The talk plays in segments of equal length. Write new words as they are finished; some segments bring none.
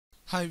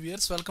Hi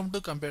viewers, welcome to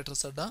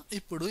computers అడ్డా.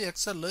 ఇప్పుడు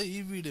ఎక్సెల్లో ఈ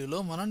వీడియోలో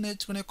మనం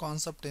నేర్చుకునే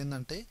కాన్సెప్ట్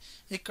ఏంటంటే,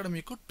 ఇక్కడ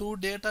మీకు 2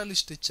 డేటా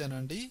లిస్ట్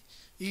ఇచ్చానండి.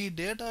 ఈ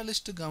డేటా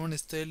లిస్ట్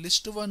గమనిస్తే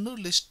లిస్ట్ 1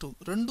 లిస్ట్ 2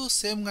 రెండు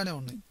సేమ్గానే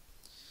ఉన్నాయి.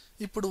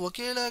 ఇప్పుడు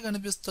ఒకేలా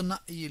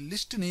కనిపిస్తున్న ఈ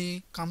లిస్ట్ని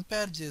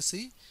కంపేర్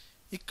చేసి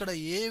ఇక్కడ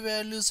ఏ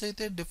వాల్యూస్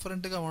అయితే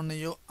డిఫరెంట్గా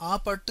ఉన్నాయో ఆ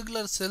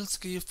పర్టికులర్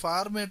సెల్స్కి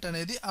ఫార్మేట్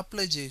అనేది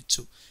అప్లై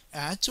చేయొచ్చు.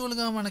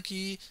 యాక్చువల్గా మనకి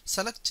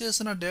సెలెక్ట్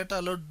చేసిన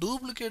డేటాలో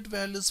డూప్లికేట్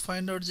వాల్యూస్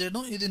ఫైండ్ అవుట్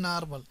చేయడం ఇది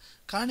నార్మల్.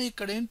 కానీ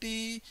ఇక్కడ ఏంటి,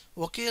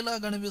 ఒకేలా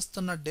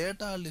కనిపిస్తున్న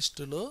డేటా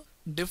లిస్టులో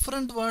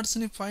డిఫరెంట్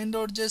వర్డ్స్ని ఫైండ్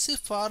అవుట్ చేసి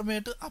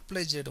ఫార్మేట్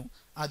అప్లై చేయడం.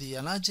 అది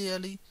ఎలా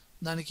చేయాలి,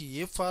 దానికి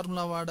ఏ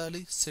ఫార్ములా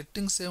వాడాలి,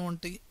 సెట్టింగ్స్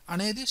ఏముంటాయి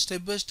అనేది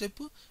స్టెప్ బై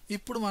స్టెప్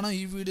ఇప్పుడు మనం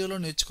ఈ వీడియోలో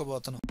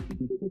నేర్చుకోబోతున్నాం.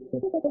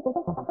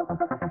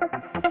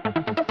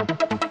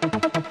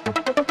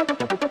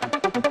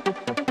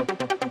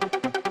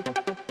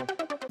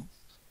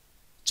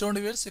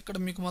 చూడండి వేర్స్, ఇక్కడ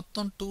మీకు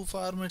మొత్తం 2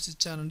 ఫార్మాట్స్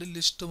ఇచ్చానండి,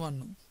 లిస్ట్ 1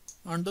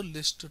 అండ్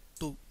లిస్ట్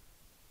 2.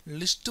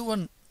 లిస్ట్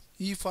 1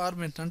 ఈ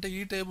ఫార్మాట్ అంటే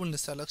ఈ టేబుల్ని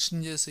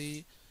సెలెక్షన్ చేసి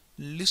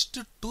లిస్ట్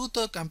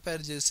 2తో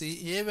కంపేర్ చేసి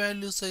ఏ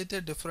వాల్యూస్ అయితే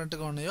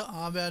డిఫరెంట్గా ఉన్నాయో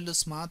ఆ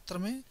వాల్యూస్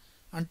మాత్రమే,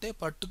 అంటే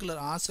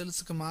పర్టికులర్ ఆ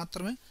సెల్స్కి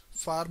మాత్రమే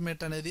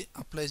ఫార్మేట్ అనేది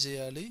అప్లై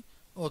చేయాలి.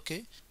 ఓకే,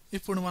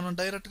 ఇప్పుడు మనం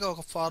డైరెక్ట్గా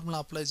ఒక ఫార్ములా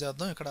అప్లై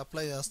చేద్దాం. ఇక్కడ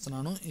అప్లై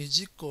చేస్తున్నాను. ఈజ్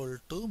ఈక్వల్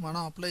టు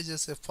మనం అప్లై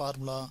చేసే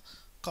formula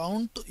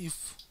count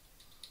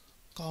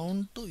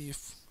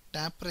if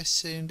tap press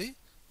చేయండి.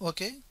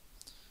 ఓకే,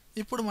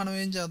 ఇప్పుడు మనం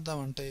ఏం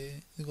చేద్దామంటే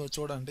ఇదిగో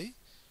చూడండి,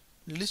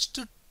 లిస్ట్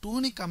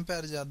 2ని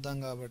కంపేర్ చేద్దాం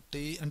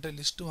కాబట్టి, అంటే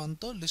లిస్ట్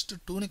 1తో లిస్ట్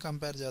 2ని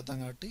కంపేర్ చేద్దాం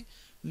కాబట్టి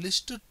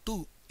లిస్ట్ 2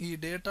 ఈ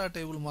డేటా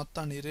టేబుల్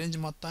మొత్తాన్ని, రేంజ్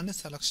మొత్తాన్ని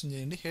సెలెక్షన్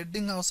చేయండి.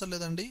 హెడ్డింగ్ అవసరం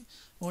లేదండి,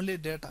 ఓన్లీ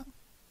డేటా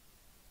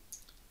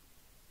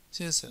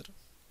చేశారు.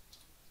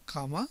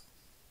 కామా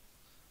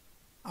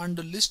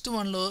అండ్ లిస్ట్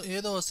 1లో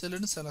ఏదో ఒక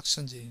సెల్ని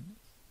సెలెక్షన్ చేయండి,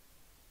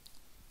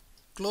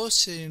 క్లోజ్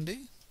చేయండి,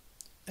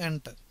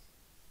 ఎంటర్.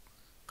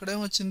 ఇక్కడ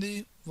ఏమొచ్చింది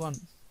 1.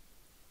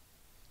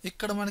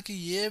 ఇక్కడ మనకి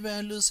ఏ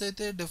వాల్యూస్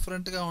అయితే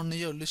డిఫరెంట్గా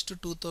ఉన్నాయో లిస్ట్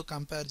 2తో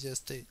కంపేర్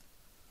చేస్తే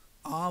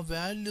ఆ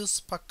వాల్యూస్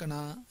పక్కన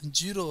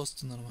 0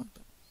 వస్తుంది అనమాట.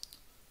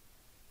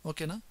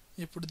 ఓకేనా,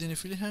 ఇప్పుడు దీన్ని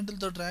ఫిల్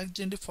హ్యాండిల్తో డ్రాగ్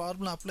చేయండి.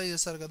 ఫార్ములా అప్లై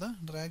చేశారు కదా,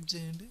 డ్రాగ్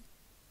చేయండి.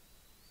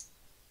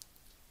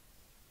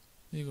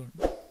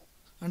 ఇదిగోండి,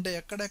 అంటే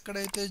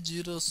ఎక్కడెక్కడైతే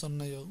జీరోస్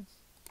ఉన్నాయో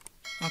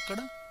అక్కడ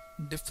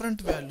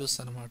డిఫరెంట్ వాల్యూస్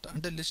అనమాట,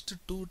 అంటే లిస్ట్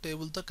 2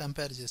 టేబుల్తో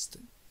కంపేర్ చేస్తే.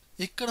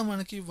 ఇక్కడ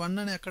మనకి 1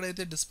 అని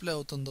ఎక్కడైతే డిస్ప్లే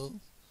అవుతుందో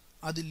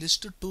అది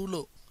లిస్ట్ 2లో,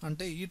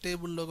 అంటే ఈ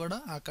టేబుల్లో కూడా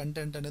ఆ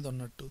కంటెంట్ అనేది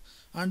ఉన్నట్టు.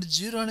 అండ్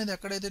 0 అనేది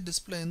ఎక్కడైతే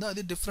డిస్ప్లే అయిందో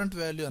అది డిఫరెంట్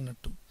వాల్యూ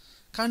అన్నట్టు.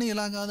 కానీ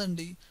ఇలా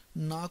కాదండి,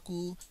 నాకు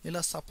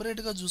ఇలా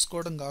సపరేట్గా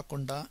చూసుకోవడం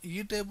కాకుండా ఈ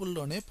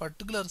టేబుల్లోనే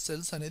పర్టికులర్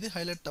సెల్స్ అనేది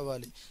హైలైట్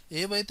అవ్వాలి.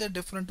 ఏవైతే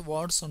డిఫరెంట్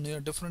వర్డ్స్ ఉన్నాయో,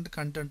 డిఫరెంట్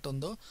కంటెంట్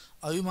ఉందో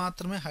అవి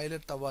మాత్రమే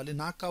హైలైట్ అవ్వాలి.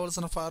 నాకు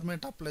కావాల్సిన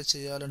ఫార్మేట్ అప్లై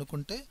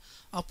చేయాలనుకుంటే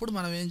అప్పుడు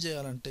మనం ఏం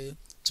చేయాలంటే,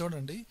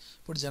 చూడండి,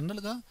 ఇప్పుడు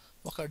జనరల్గా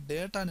ఒక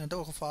డేటాని, అంటే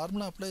ఒక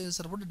ఫార్ములా అప్లై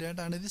చేసేటప్పుడు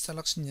డేటా అనేది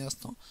సెలెక్షన్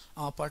చేస్తాం.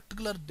 ఆ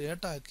పర్టికులర్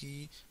డేటాకి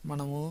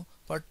మనము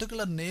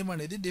పర్టికులర్ నేమ్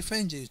అనేది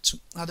డిఫైన్ చేయొచ్చు.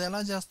 అది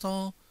ఎలా చేస్తాం,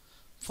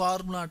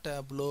 ఫార్ములా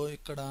ట్యాబ్లో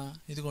ఇక్కడ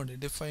ఇదిగోండి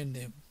డిఫైన్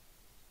నేమ్.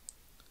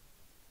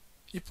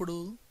 ఇప్పుడు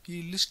ఈ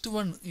లిస్ట్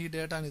 1 ఈ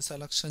డేటాని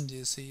సెలెక్షన్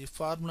చేసి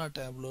ఫార్ములా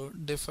ట్యాబ్లో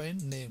డిఫైన్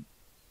నేమ్,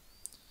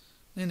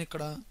 నేను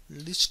ఇక్కడ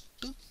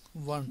లిస్ట్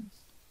 1.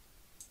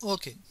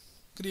 ఓకే,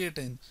 క్రియేట్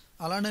అయింది.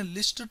 అలానే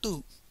లిస్ట్ 2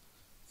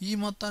 ఈ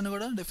మొత్తాన్ని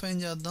కూడా డిఫైన్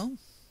చేద్దాం.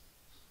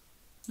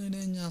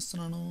 నేనేం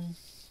చేస్తున్నాను,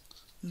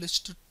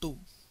 లిస్ట్ 2.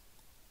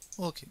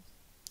 ఓకే,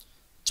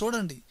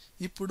 చూడండి,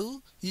 ఇప్పుడు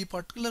ఈ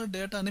పర్టికులర్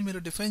డేటాని మీరు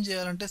డిఫైన్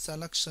చేయాలంటే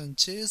సెలెక్షన్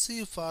చేసి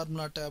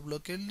ఫార్ములా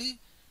ట్యాబ్లోకి వెళ్ళి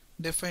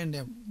డిఫైన్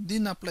నేమ్,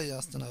 దీన్ని అప్లై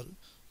చేస్తున్నారు.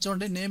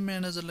 చూడండి, నేమ్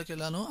మేనేజర్లోకి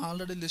వెళ్ళాను,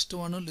 ఆల్రెడీ లిస్ట్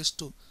 1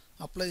 లిస్ట్ 2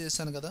 అప్లై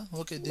చేశాను కదా.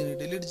 ఓకే, దీన్ని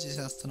డిలీట్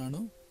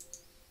చేసేస్తున్నాను.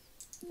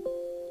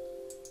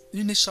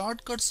 దీన్ని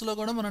షార్ట్ కట్స్లో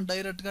కూడా మనం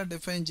డైరెక్ట్గా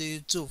డిఫైన్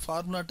చేయొచ్చు.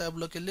 ఫార్ములా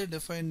ట్యాబ్లోకి వెళ్ళి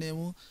డిఫైన్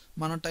నేము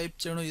మనం టైప్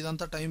చేయడం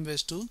ఇదంతా టైం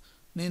వేస్ట్.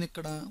 నేను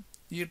ఇక్కడ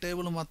ఈ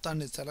టేబుల్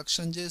మొత్తాన్ని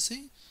సెలెక్షన్ చేసి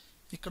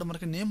ఇక్కడ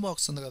మనకి నేమ్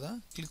బాక్స్ ఉంది కదా,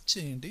 క్లిక్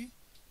చేయండి,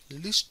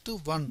 లిస్ట్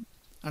 1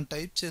 అని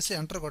టైప్ చేసి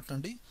ఎంటర్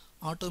కొట్టండి.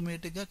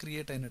 ఆటోమేటిక్గా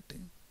క్రియేట్ అయినట్టే.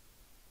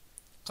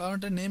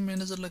 కావాలంటే నేమ్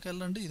మేనేజర్లోకి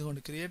వెళ్ళండి,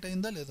 ఇదిగోండి క్రియేట్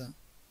అయిందా లేదా.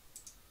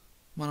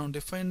 మనం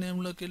డిఫైన్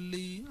నేమ్లోకి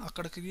వెళ్ళి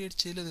అక్కడ క్రియేట్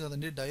చేయలేదు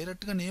కదండి,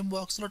 డైరెక్ట్గా నేమ్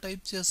బాక్స్లో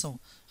టైప్ చేసాం.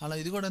 అలా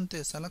ఇది కూడా అంతే,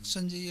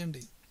 సెలెక్షన్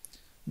చేయండి,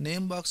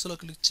 నేమ్ బాక్స్లో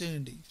క్లిక్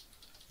చేయండి,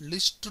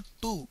 లిస్ట్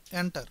 2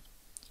 ఎంటర్,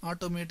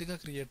 ఆటోమేటిక్గా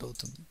క్రియేట్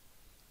అవుతుంది.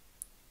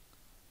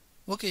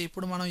 ఓకే,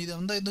 ఇప్పుడు మనం ఇది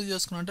అంతా ఎందుకు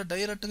చేసుకున్నాం అంటే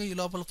డైరెక్ట్గా ఈ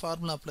లోపల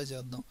ఫార్ములా అప్లై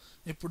చేద్దాం.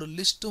 ఇప్పుడు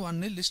లిస్ట్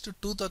 1ని లిస్ట్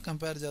 2తో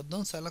కంపేర్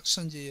చేద్దాం.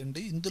 సెలెక్షన్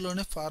చేయండి,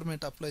 ఇందులోనే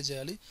ఫార్మేట్ అప్లై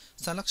చేయాలి.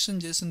 సెలెక్షన్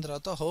చేసిన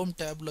తర్వాత హోమ్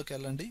ట్యాబ్లోకి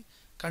వెళ్ళండి,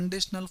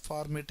 కండిషనల్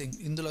ఫార్మేటింగ్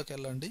ఇందులోకి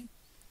వెళ్ళండి.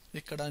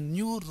 ఇక్కడ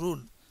న్యూ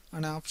రూల్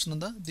అనే ఆప్షన్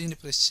ఉందా, దీన్ని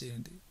ప్రెస్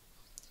చేయండి.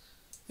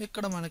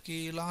 ఇక్కడ మనకి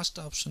last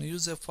option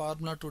use a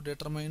formula to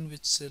determine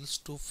which cells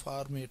to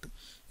format,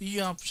 ఈ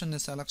ఆప్షన్ని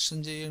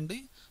సెలెక్షన్ చేయండి.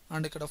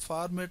 అండ్ ఇక్కడ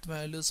format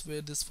values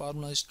wear this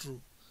formula is true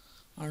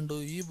and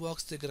ఈ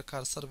బాక్స్ దగ్గర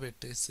కర్సర్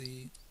పెట్టేసి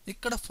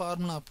ఇక్కడ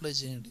ఫార్ములా అప్లై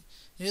చేయండి.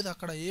 ఏది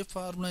అక్కడ ఏ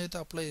ఫార్ములా అయితే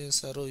అప్లై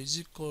చేశారో is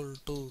equal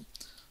to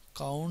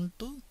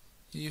count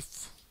if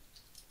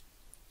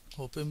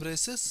open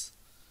braces.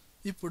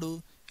 ఇప్పుడు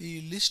ఈ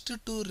లిస్ట్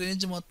టు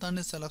రేంజ్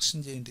మొత్తాన్ని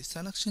సెలక్షన్ చేయండి.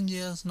 సెలక్షన్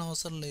చేయాల్సిన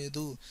అవసరం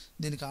లేదు,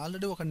 దీనికి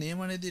ఆల్రెడీ ఒక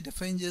నేమ్ అనేది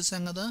డిఫైన్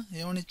చేసాం కదా.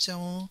 ఏమని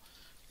ఇచ్చాము?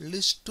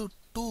 List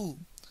to.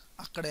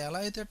 అక్కడ ఎలా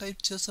అయితే టైప్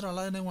చేస్తారో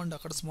అలానే ఇవ్వండి.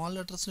 అక్కడ స్మాల్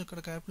లెటర్స్, ఇక్కడ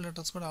క్యాపిటల్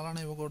లెటర్స్ కూడా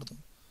అలానే ఇవ్వకూడదు.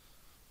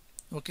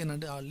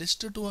 ఓకేనండి. ఆ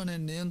లిస్ట్ టు అనే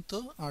నేమ్తో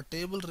ఆ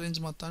టేబుల్ రేంజ్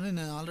మొత్తాన్ని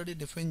నేను ఆల్రెడీ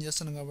డిఫైన్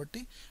చేశాను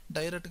కాబట్టి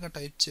డైరెక్ట్గా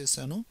టైప్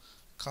చేశాను.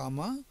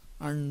 కామా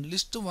అండ్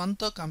లిస్ట్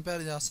 1తో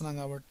కంపేర్ చేస్తున్నాం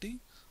కాబట్టి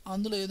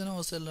అందులో ఏదైనా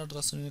ఒక సెల్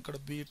అడ్రస్ నేను ఇక్కడ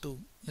B2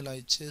 ఇలా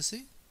ఇచ్చేసి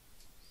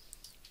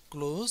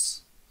క్లోజ్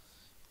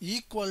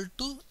ఈక్వల్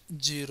టు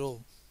 0.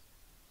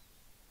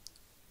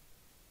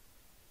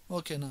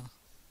 ఓకేనా?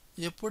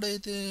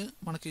 ఎప్పుడైతే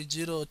మనకి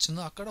 0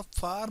 వచ్చిందో అక్కడ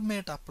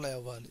ఫార్మేట్ అప్లై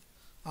అవ్వాలి.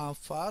 ఆ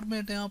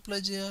ఫార్మేట్ ఏం అప్లై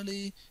చేయాలి?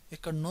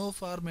 ఇక్కడ నో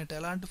ఫార్మేట్,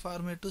 ఎలాంటి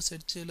ఫార్మేట్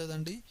సెట్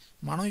చేయలేదండి,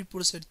 మనం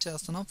ఇప్పుడు సెట్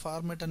చేస్తున్నాం.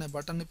 ఫార్మేట్ అనే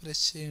బటన్ని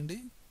ప్రెస్ చేయండి.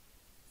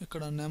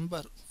 ఇక్కడ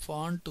నెంబర్,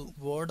 ఫాంట్,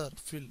 బోర్డర్,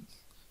 ఫిల్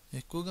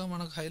ఎక్కువగా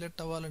మనకు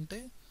హైలైట్ అవ్వాలంటే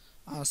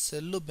ఆ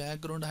సెల్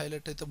బ్యాక్గ్రౌండ్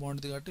హైలైట్ అయితే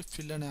బాగుంటుంది కాబట్టి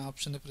ఫిల్ అనే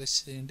ఆప్షన్ని ప్రెస్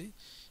చేయండి.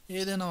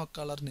 ఏదైనా ఒక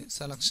కలర్ని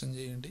సెలక్షన్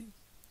చేయండి.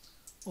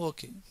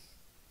 ఓకే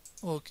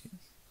ఓకే,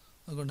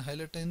 అదిగోండి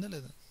హైలైట్ అయిందా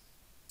లేదా?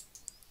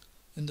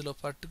 ఇందులో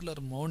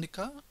పర్టికులర్ మౌనిక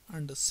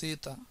అండ్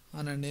సీత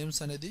అనే నేమ్స్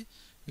అనేది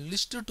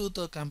లిస్ట్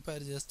 2తో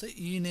కంపేర్ చేస్తే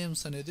ఈ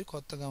నేమ్స్ అనేది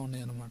కొత్తగా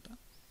ఉన్నాయి అన్నమాట.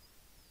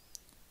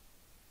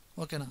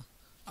 ఓకేనా?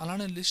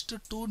 అలానే లిస్ట్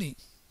 2ని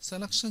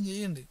సెలక్షన్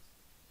చేయండి.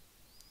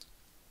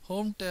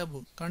 Home tab,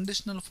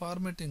 conditional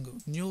formatting,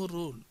 new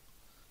rule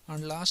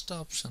and last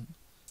option.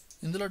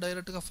 ఇందులో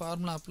డైరెక్ట్గా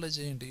ఫార్ములా అప్లై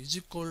చేయండి. Is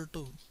equal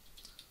to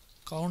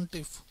count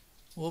if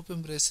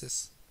open braces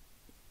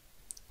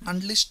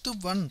and list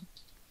 1.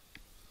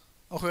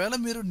 ఒకవేళ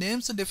మీరు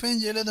నేమ్స్ డిఫైన్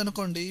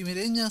చేయలేదనుకోండి, మీరు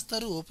ఏం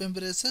చేస్తారు? ఓపెన్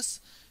బ్రేసెస్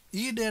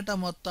ఈ డేటా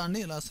మొత్తాన్ని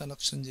ఇలా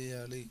సెలక్షన్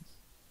చేయాలి.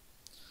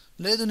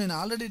 లేదు నేను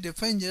ఆల్రెడీ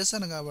డిఫైన్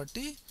చేశాను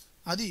కాబట్టి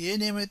అది ఏ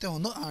నేమ్ అయితే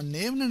ఉందో ఆ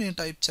నేమ్ని నేను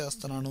టైప్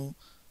చేస్తున్నాను.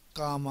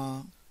 కామా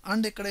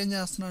అండ్ ఇక్కడ ఏం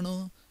చేస్తున్నాను?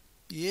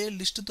 ఏ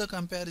లిస్ట్తో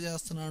కంపేర్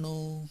చేస్తున్నాను?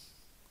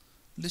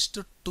 లిస్ట్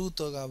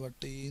 2తో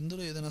కాబట్టి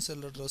ఇందులో ఏదైనా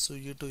సెల్ అడ్రస్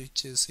E2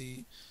 ఇచ్చేసి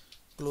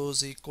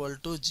close equal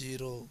to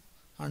 0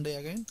 and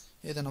again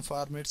ఏదైనా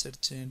ఫార్మేట్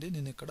సెట్ చేయండి.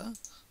 నేను ఇక్కడ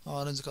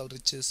ఆరెంజ్ కలర్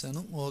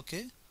ఇచ్చేసాను.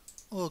 ఓకే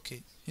ఓకే,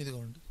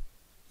 ఇదిగోండి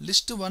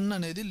లిస్ట్ 1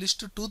 అనేది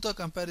లిస్ట్ 2తో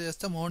కంపేర్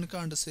చేస్తే మౌనిక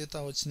అండ్ సీత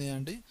వచ్చినాయి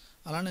అండి.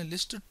 అలానే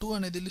లిస్ట్ 2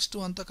 అనేది లిస్ట్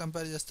 1తో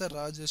కంపేర్ చేస్తే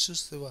రాజేష్,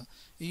 శివ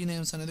ఈ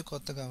నేమ్స్ అనేది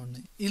కొత్తగా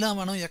ఉన్నాయి. ఇలా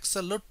మనం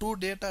ఎక్సెల్లో 2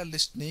 డేటా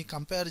లిస్ట్ని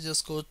కంపేర్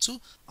చేసుకోవచ్చు.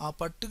 ఆ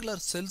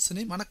పర్టికులర్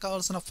సెల్స్ని మనకు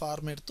కావాల్సిన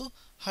ఫార్మేట్తో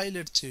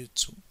హైలైట్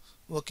చేయొచ్చు.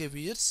 ఓకే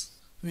వ్యూయర్స్,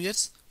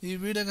 ఈ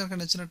వీడియో కనుక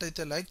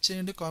నచ్చినట్టయితే లైక్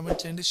చేయండి, కామెంట్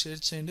చేయండి,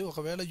 షేర్ చేయండి.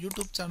 ఒకవేళ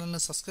యూట్యూబ్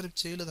ఛానల్ని సబ్స్క్రైబ్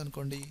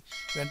చేయలేదనుకోండి,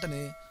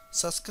 వెంటనే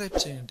సబ్స్క్రైబ్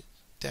చేయండి.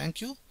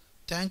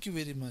 Thank you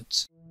very much.